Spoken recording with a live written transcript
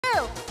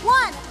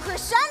1,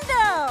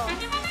 crescendo!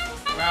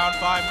 Round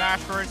 5 match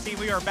for a team.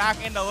 We are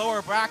back in the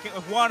lower bracket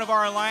with one of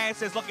our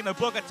alliances looking to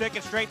book a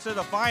ticket straight to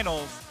the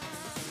finals.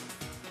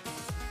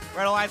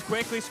 Red Alliance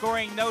quickly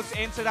scoring notes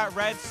into that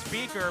red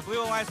speaker.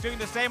 Blue Alliance doing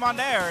the same on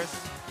theirs.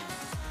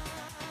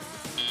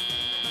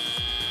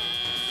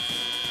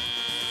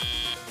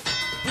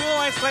 Blue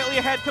Alliance slightly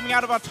ahead coming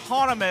out of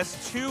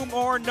Autonomous. 2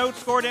 more notes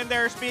scored in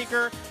their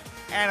speaker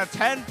and a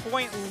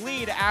 10-point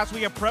lead as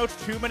we approach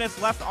 2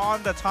 minutes left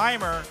on the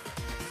timer.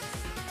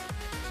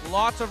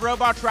 Lots of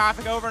robot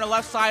traffic over on the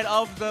left side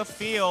of the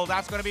field.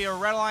 That's going to be a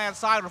Red Alliance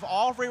side with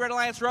all 3 Red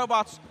Alliance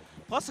robots,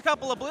 plus a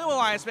couple of Blue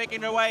Alliance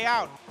making their way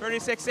out.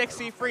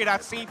 3660 free,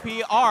 that's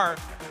CPR.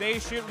 They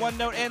shoot 1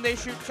 note in, they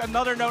shoot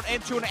another note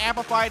into an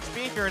amplified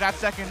speaker. That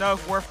second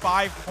note worth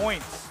 5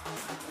 points.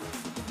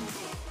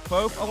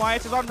 Both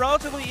alliances on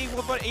relatively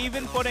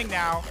even footing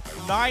now.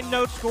 9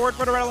 notes scored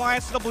for the Red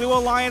Alliance to the Blue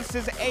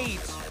Alliance's 8.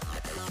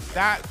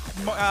 That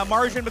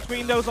margin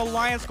between those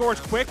alliance scores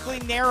quickly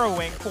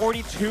narrowing,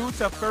 42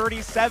 to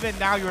 37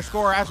 now your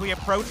score as we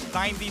approach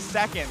 90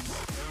 seconds.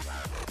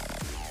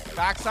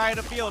 Backside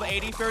of the field,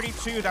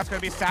 80-32, that's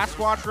going to be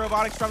Sasquatch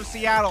Robotics from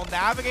Seattle,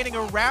 navigating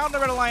around the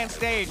Red Alliance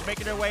stage,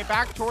 making their way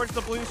back towards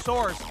the blue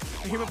source.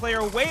 The human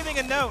player waving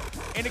a note,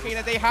 indicating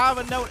that they have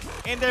a note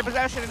in their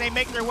possession, and they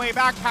make their way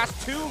back past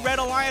 2 Red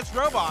Alliance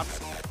robots.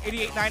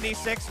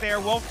 88-96 there,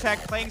 Wolftech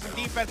playing some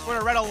defense for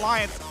the Red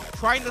Alliance,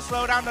 trying to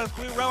slow down those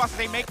blue robots as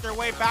they make their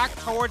way back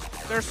towards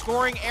their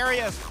scoring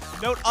areas.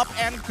 Note up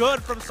and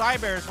good from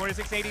Cybears,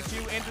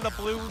 46-82 into the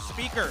blue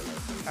speaker.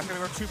 That's going to be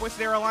worth 2 points to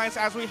their alliance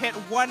as we hit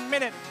 1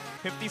 minute.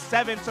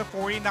 57 to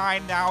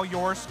 49 now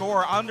your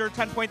score. Under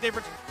 10-point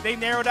difference, they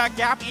narrow that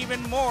gap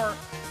even more.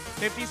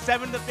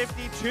 57 to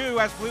 52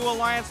 as Blue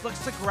Alliance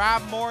looks to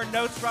grab more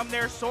notes from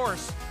their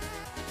source.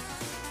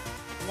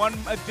 1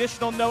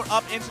 additional note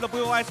up into the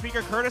Blue Alliance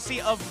speaker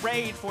courtesy of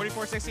Raid,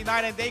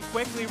 4469, and they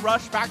quickly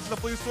rush back to the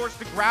blue source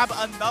to grab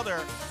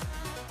another.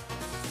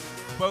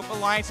 Both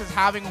alliances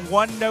having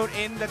 1 note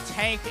in the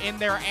tank in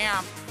their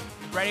amp,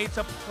 ready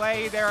to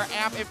play their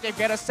amp if they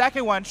get a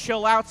second one.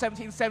 Chill Out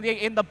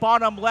 1778 in the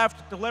bottom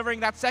left, delivering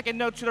that second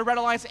note to the Red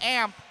Alliance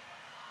amp.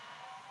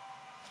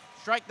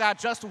 Strike that,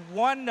 just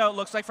 1 note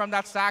looks like from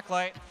that stack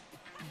light.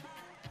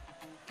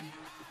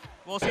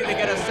 We'll see if they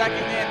get a second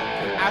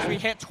in as we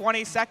hit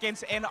 20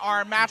 seconds in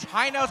our match.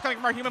 High notes coming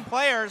from our human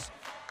players.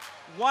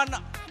 1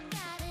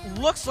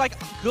 looks like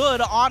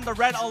good on the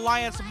Red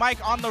Alliance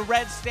mic on the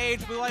red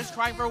stage. Blue Alliance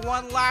trying for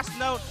 1 last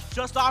note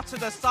just off to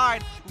the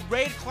side.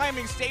 Raid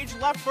climbing stage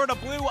left for the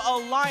Blue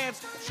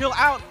Alliance. Chill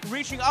Out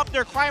reaching up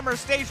their climber,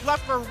 stage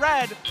left for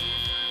red.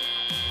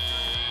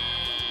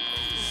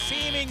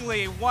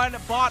 Seemingly 1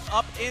 bot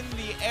up in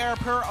the air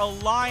per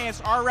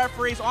alliance. Our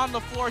referees on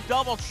the floor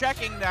double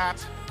checking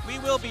that. We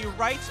will be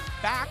right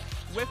back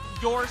with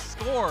your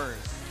scores.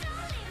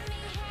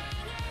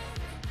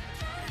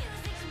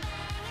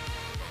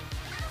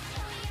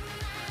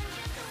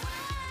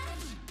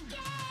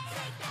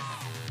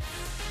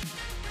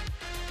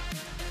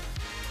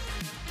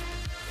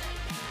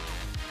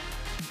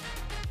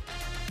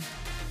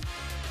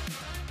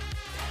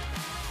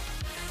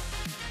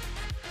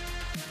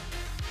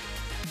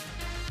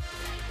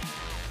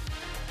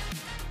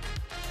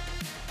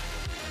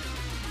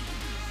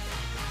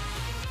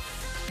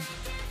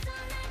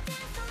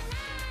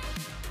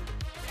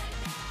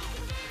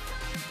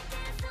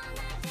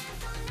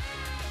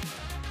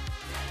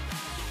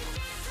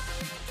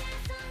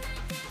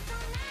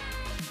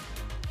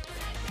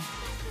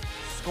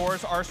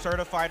 Scores are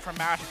certified from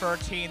match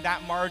 13.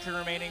 That margin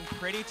remaining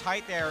pretty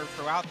tight there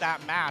throughout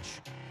that match.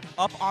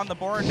 Up on the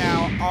board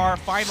now, our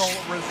final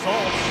results.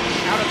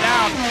 Out of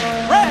down,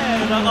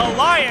 Red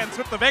Alliance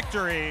with the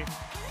victory.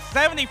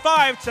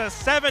 75 to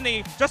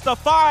 70, just a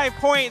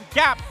 5-point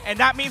gap, and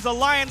that means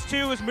Alliance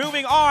 2 is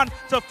moving on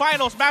to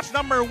finals match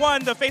number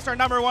 1 to face our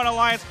number 1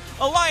 alliance.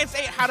 Alliance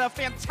 8 had a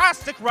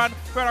fantastic run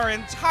for our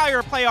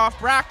entire playoff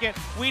bracket.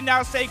 We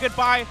now say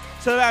goodbye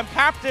to them,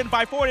 captained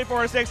by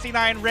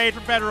 4469 Raid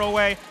from Federal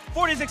Way,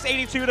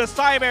 4682 to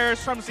Cybears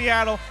from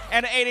Seattle,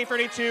 and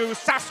 8032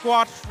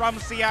 Sasquatch from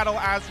Seattle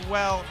as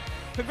well.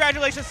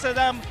 Congratulations to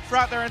them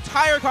throughout their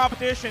entire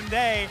competition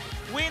day.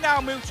 We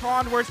now move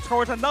onwards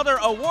towards another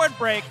award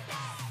break.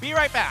 Be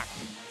right back.